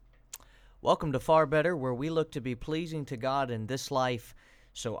Welcome to Far Better, where we look to be pleasing to God in this life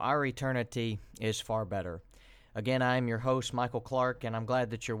so our eternity is far better. Again, I am your host, Michael Clark, and I'm glad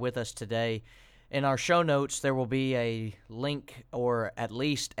that you're with us today. In our show notes, there will be a link or at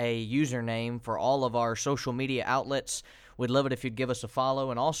least a username for all of our social media outlets. We'd love it if you'd give us a follow,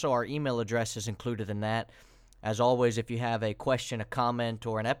 and also our email address is included in that. As always, if you have a question, a comment,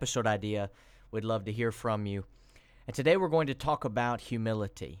 or an episode idea, we'd love to hear from you. And today we're going to talk about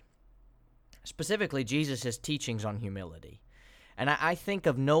humility. Specifically, Jesus' teachings on humility. And I think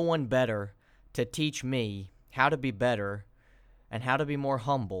of no one better to teach me how to be better and how to be more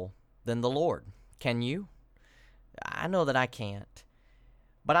humble than the Lord. Can you? I know that I can't.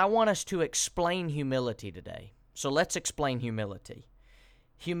 But I want us to explain humility today. So let's explain humility.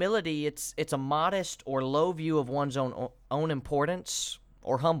 Humility, it's a modest or low view of one's own importance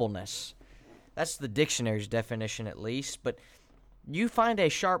or humbleness. That's the dictionary's definition at least, but you find a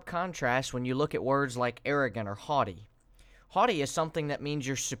sharp contrast when you look at words like arrogant or haughty. Haughty is something that means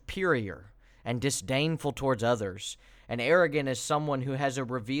you're superior and disdainful towards others, and arrogant is someone who has a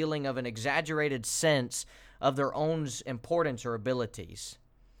revealing of an exaggerated sense of their own importance or abilities.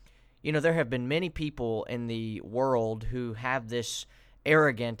 You know, there have been many people in the world who have this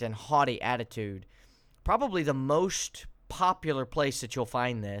arrogant and haughty attitude. Probably the most popular place that you'll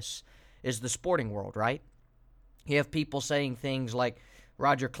find this is the sporting world, right? You have people saying things like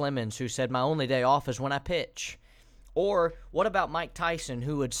Roger Clemens, who said, "My only day off is when I pitch." Or what about Mike Tyson,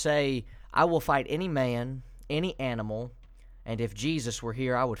 who would say, "I will fight any man, any animal, and if Jesus were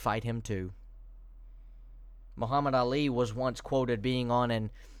here, I would fight him too." Muhammad Ali was once quoted being on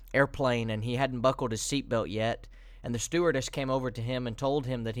an airplane and he hadn't buckled his seatbelt yet, and the stewardess came over to him and told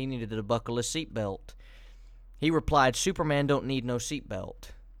him that he needed to buckle his seatbelt. He replied, "Superman don't need no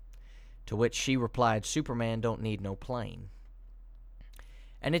seatbelt." To which she replied, "Superman don't need no plane."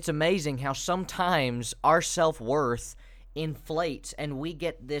 And it's amazing how sometimes our self-worth inflates and we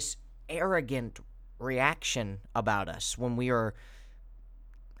get this arrogant reaction about us when we are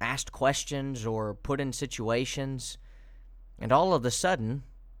asked questions or put in situations. And all of a sudden,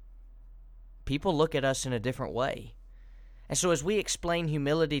 people look at us in a different way. And so as we explain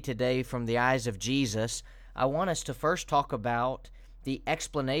humility today from the eyes of Jesus, I want us to first talk about the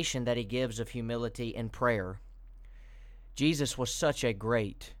explanation that he gives of humility in prayer. Jesus was such a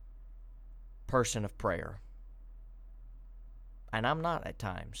great person of prayer. And I'm not at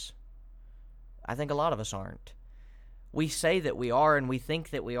times. I think a lot of us aren't. We say that we are and we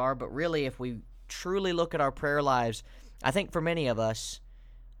think that we are, but really if we truly look at our prayer lives, I think for many of us,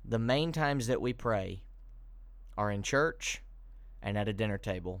 the main times that we pray are in church and at a dinner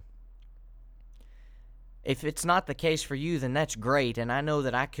table. If it's not the case for you, then that's great, and I know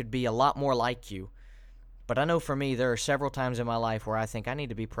that I could be a lot more like you. But I know for me, there are several times in my life where I think I need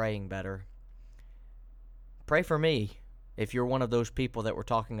to be praying better. Pray for me if you're one of those people that we're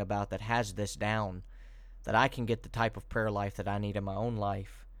talking about that has this down, that I can get the type of prayer life that I need in my own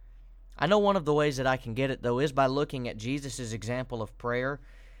life. I know one of the ways that I can get it, though, is by looking at Jesus' example of prayer,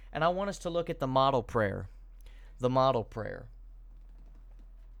 and I want us to look at the model prayer. The model prayer.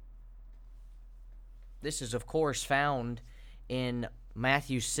 This is, of course, found in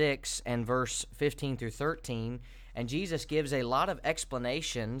Matthew 6 and verse 15 through 13, and Jesus gives a lot of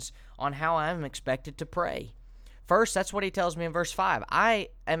explanations on how I'm expected to pray. First, that's what he tells me in verse 5. I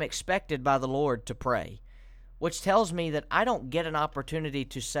am expected by the Lord to pray, which tells me that I don't get an opportunity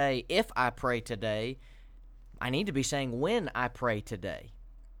to say, if I pray today. I need to be saying when I pray today.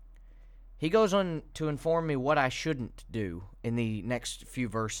 He goes on to inform me what I shouldn't do in the next few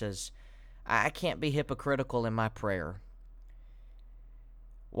verses. I can't be hypocritical in my prayer.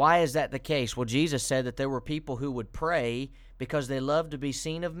 Why is that the case? Well, Jesus said that there were people who would pray because they loved to be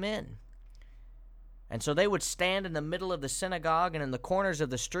seen of men. And so they would stand in the middle of the synagogue and in the corners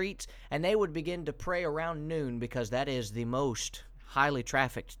of the streets, and they would begin to pray around noon because that is the most highly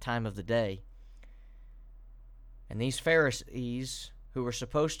trafficked time of the day. And these Pharisees, who were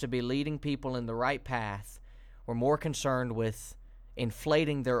supposed to be leading people in the right path, were more concerned with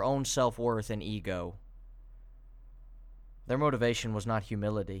inflating their own self-worth and ego. Their motivation was not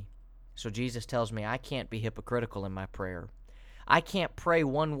humility. So Jesus tells me I can't be hypocritical in my prayer. I can't pray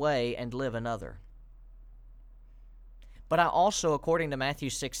one way and live another. But I also, according to Matthew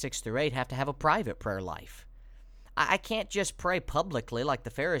 6 through 8, have to have a private prayer life. I can't just pray publicly like the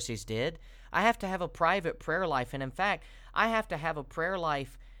Pharisees did. I have to have a private prayer life. And in fact, I have to have a prayer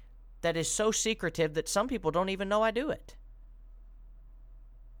life that is so secretive that some people don't even know I do it.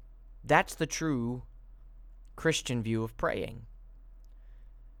 That's the true Christian view of praying.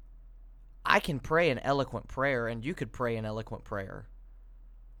 I can pray an eloquent prayer, and you could pray an eloquent prayer.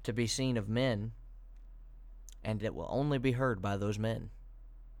 to be seen of men, and it will only be heard by those men.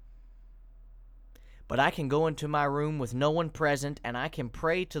 But I can go into my room with no one present, and I can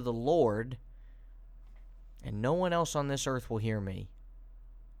pray to the Lord, and no one else on this earth will hear me.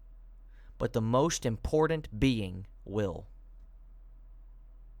 But the most important being will.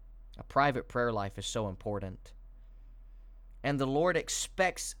 A private prayer life is so important. And the Lord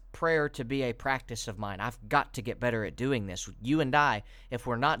expects prayer to be a practice of mine. I've got to get better at doing this. You and I, if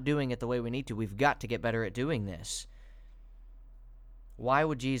we're not doing it the way we need to, we've got to get better at doing this. Why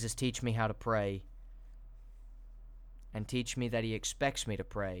would Jesus teach me how to pray and teach me that he expects me to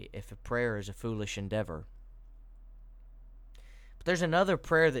pray if a prayer is a foolish endeavor? But there's another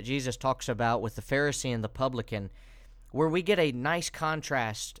prayer that Jesus talks about with the Pharisee and the publican where we get a nice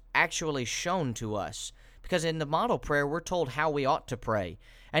contrast actually shown to us. Because in the model prayer, we're told how we ought to pray.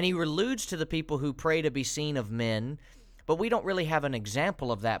 And he alludes to the people who pray to be seen of men, but we don't really have an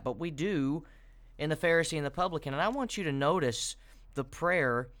example of that. But we do in the Pharisee and the publican. And I want you to notice the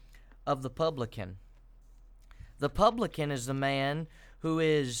prayer of the publican. The publican is the man who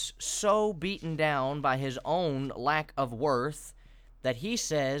is so beaten down by his own lack of worth that he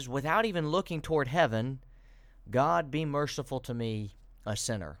says, without even looking toward heaven, God, be merciful to me, a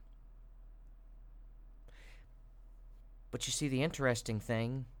sinner. But you see, the interesting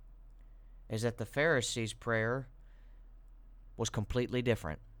thing is that the Pharisee's prayer was completely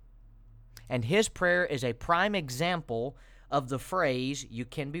different. And his prayer is a prime example of the phrase, you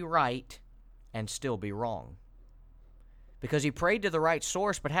can be right and still be wrong. Because he prayed to the right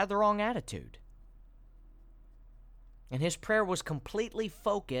source but had the wrong attitude. And his prayer was completely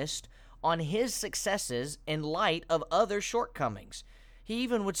focused on his successes in light of other shortcomings. He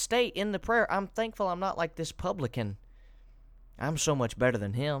even would state in the prayer, I'm thankful I'm not like this publican. I'm so much better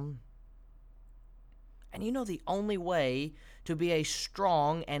than him. And you know, the only way to be a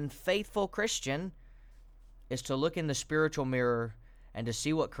strong and faithful Christian is to look in the spiritual mirror and to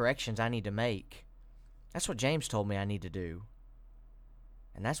see what corrections I need to make. That's what James told me I need to do.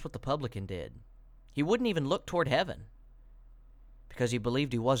 And that's what the publican did. He wouldn't even look toward heaven because he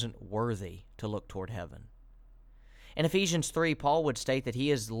believed he wasn't worthy to look toward heaven. In Ephesians 3, Paul would state that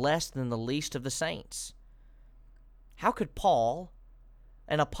he is less than the least of the saints. How could Paul,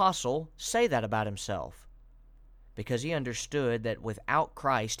 an apostle, say that about himself? Because he understood that without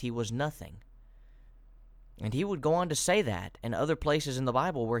Christ he was nothing. And he would go on to say that in other places in the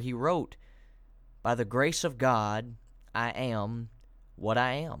Bible where he wrote, by the grace of God, I am what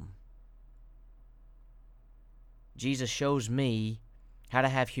I am. Jesus shows me how to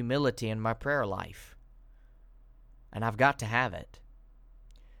have humility in my prayer life. And I've got to have it.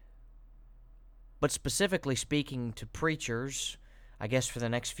 But specifically speaking to preachers, I guess for the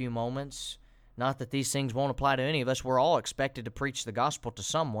next few moments, not that these things won't apply to any of us, we're all expected to preach the gospel to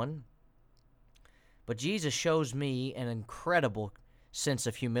someone. But Jesus shows me an incredible sense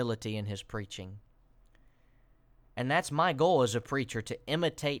of humility in his preaching. And that's my goal as a preacher, to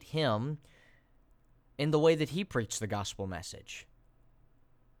imitate him in the way that he preached the gospel message.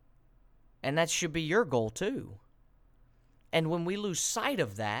 And that should be your goal too. And when we lose sight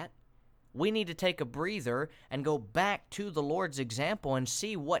of that, we need to take a breather and go back to the Lord's example and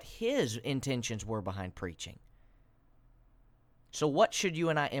see what his intentions were behind preaching. So what should you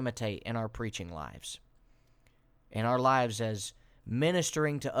and I imitate in our preaching lives? In our lives as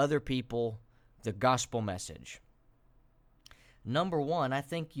ministering to other people the gospel message. Number one, I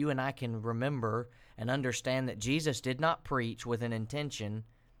think you and I can remember and understand that Jesus did not preach with an intention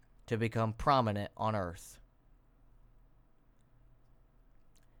to become prominent on earth.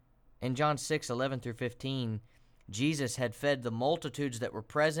 In John 6:11-15, Jesus had fed the multitudes that were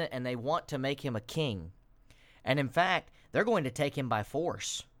present, and they want to make him a king. And in fact, they're going to take him by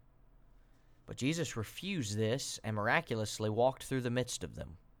force. But Jesus refused this and miraculously walked through the midst of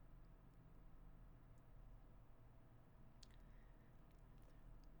them.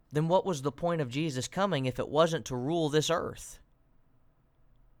 Then what was the point of Jesus coming if it wasn't to rule this earth?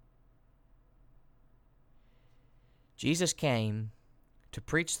 Jesus came to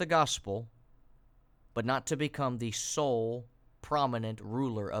preach the gospel, but not to become the sole prominent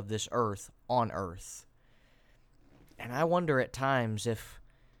ruler of this earth on earth. And I wonder at times if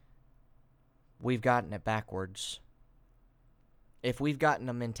we've gotten it backwards. If we've gotten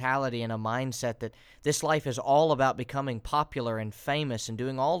a mentality and a mindset that this life is all about becoming popular and famous and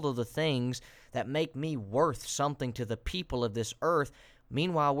doing all of the things that make me worth something to the people of this earth,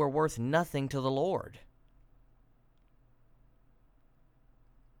 meanwhile we're worth nothing to the Lord.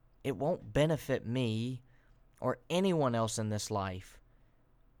 It won't benefit me or anyone else in this life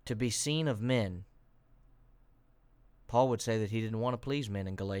to be seen of men Paul would say that he didn't want to please men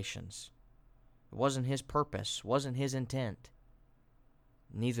in Galatians. It wasn't his purpose, wasn't his intent.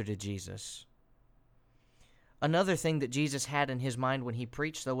 Neither did Jesus. Another thing that Jesus had in his mind when he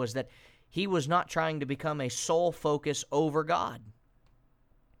preached, though, was that he was not trying to become a sole focus over God.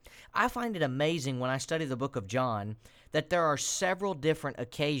 I find it amazing when I study the book of John that there are several different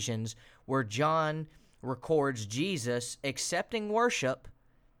occasions where John records Jesus accepting worship,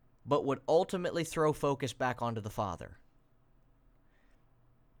 but would ultimately throw focus back onto the Father.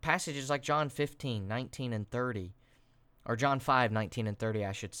 Passages like John 15, 19, and 30, or John 5, 19 and 30,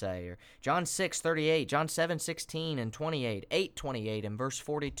 I should say, or John 6, 38, John 7, 16 and 28, 8, 28, and verse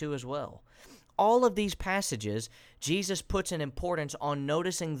 42 as well. All of these passages, Jesus puts an importance on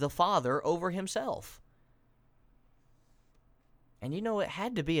noticing the Father over himself. And you know, it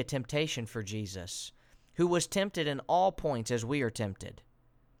had to be a temptation for Jesus, who was tempted in all points as we are tempted,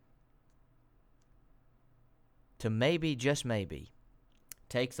 to maybe, just maybe,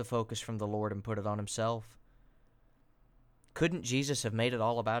 take the focus from the Lord and put it on himself. Couldn't Jesus have made it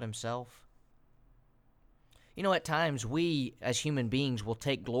all about himself? You know, at times we, as human beings, will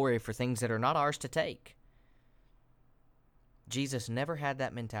take glory for things that are not ours to take. Jesus never had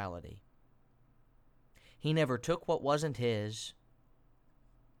that mentality. He never took what wasn't his,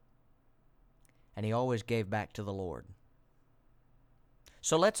 and he always gave back to the Lord.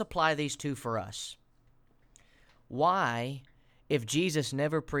 So let's apply these two for us. Why, if Jesus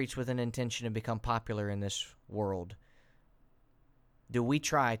never preached with an intention to become popular in this world, do we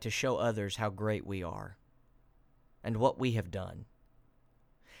try to show others how great we are and what we have done?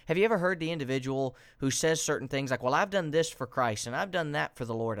 Have you ever heard the individual who says certain things like, well, I've done this for Christ, and I've done that for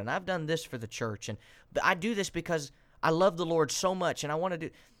the Lord, and I've done this for the church, and I do this because I love the Lord so much, and I want to do...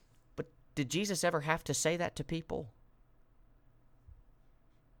 But did Jesus ever have to say that to people?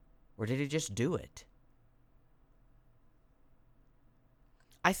 Or did he just do it?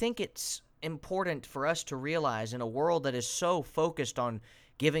 I think it's important for us to realize in a world that is so focused on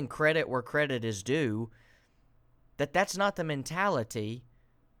giving credit where credit is due, that that's not the mentality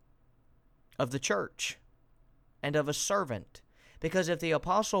of the church and of a servant. Because if the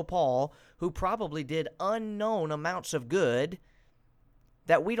Apostle Paul, who probably did unknown amounts of good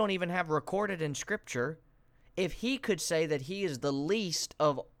that we don't even have recorded in Scripture, if he could say that he is the least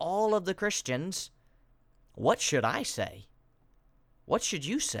of all of the Christians, what should I say? What should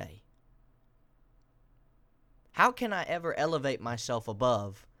you say? How can I ever elevate myself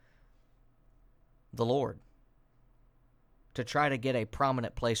above the Lord to try to get a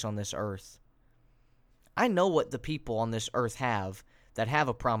prominent place on this earth? I know what the people on this earth have that have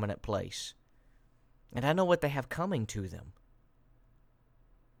a prominent place, and I know what they have coming to them.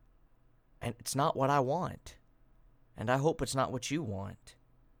 And it's not what I want, and I hope it's not what you want.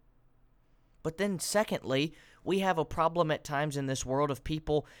 But then secondly, we have a problem at times in this world of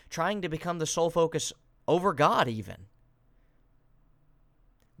people trying to become the sole focus over God even.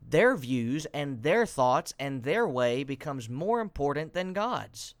 Their views and their thoughts and their way becomes more important than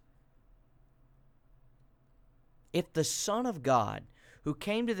God's. If the Son of God, who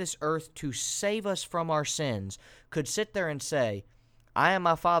came to this earth to save us from our sins, could sit there and say, I and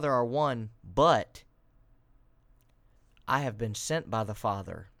my Father are one, but I have been sent by the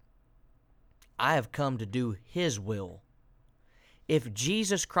Father. I have come to do His will. If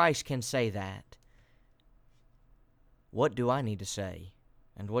Jesus Christ can say that, what do I need to say?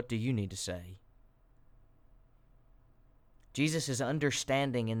 And what do you need to say? Jesus'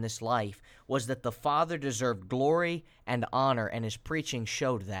 understanding in this life was that the Father deserved glory and honor, and his preaching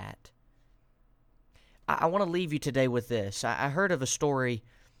showed that. I want to leave you today with this. I heard of a story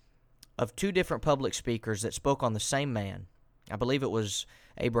of two different public speakers that spoke on the same man. I believe it was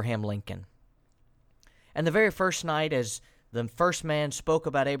Abraham Lincoln. And the very first night, as the first man spoke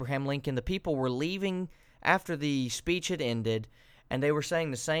about Abraham Lincoln, the people were leaving after the speech had ended, and they were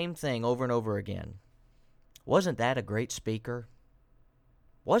saying the same thing over and over again. Wasn't that a great speaker?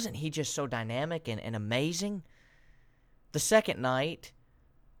 Wasn't he just so dynamic and amazing? The second night,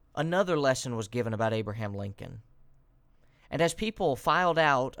 another lesson was given about Abraham Lincoln. And as people filed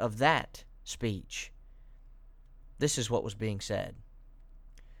out of that speech, this is what was being said.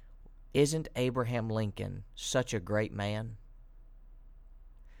 Isn't Abraham Lincoln such a great man?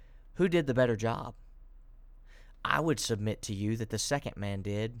 Who did the better job? I would submit to you that the second man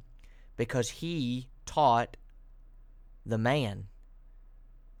did, because he taught the man,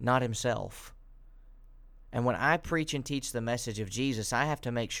 not himself. And when I preach and teach the message of Jesus, I have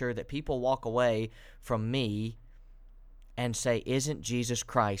to make sure that people walk away from me and say, isn't Jesus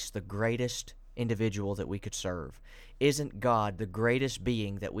Christ the greatest individual that we could serve? Isn't God the greatest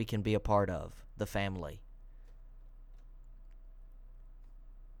being that we can be a part of, the family?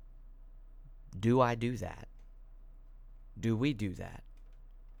 Do I do that? Do we do that?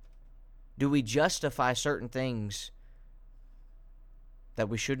 Do we justify certain things that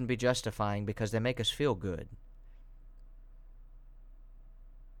we shouldn't be justifying because they make us feel good?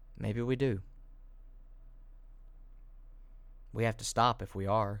 Maybe we do. We have to stop if we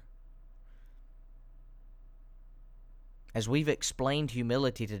are. As we've explained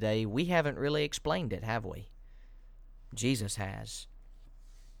humility today, we haven't really explained it, have we? Jesus has.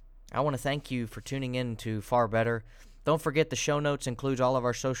 I want to thank you for tuning in to Far Better. Don't forget the show notes includes all of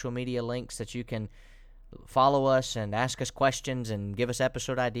our social media links that you can follow us and ask us questions and give us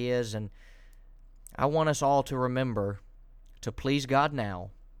episode ideas. And I want us all to remember to please God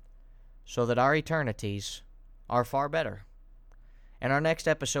now so that our eternities are far better. In our next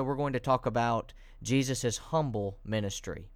episode, we're going to talk about Jesus' humble ministry.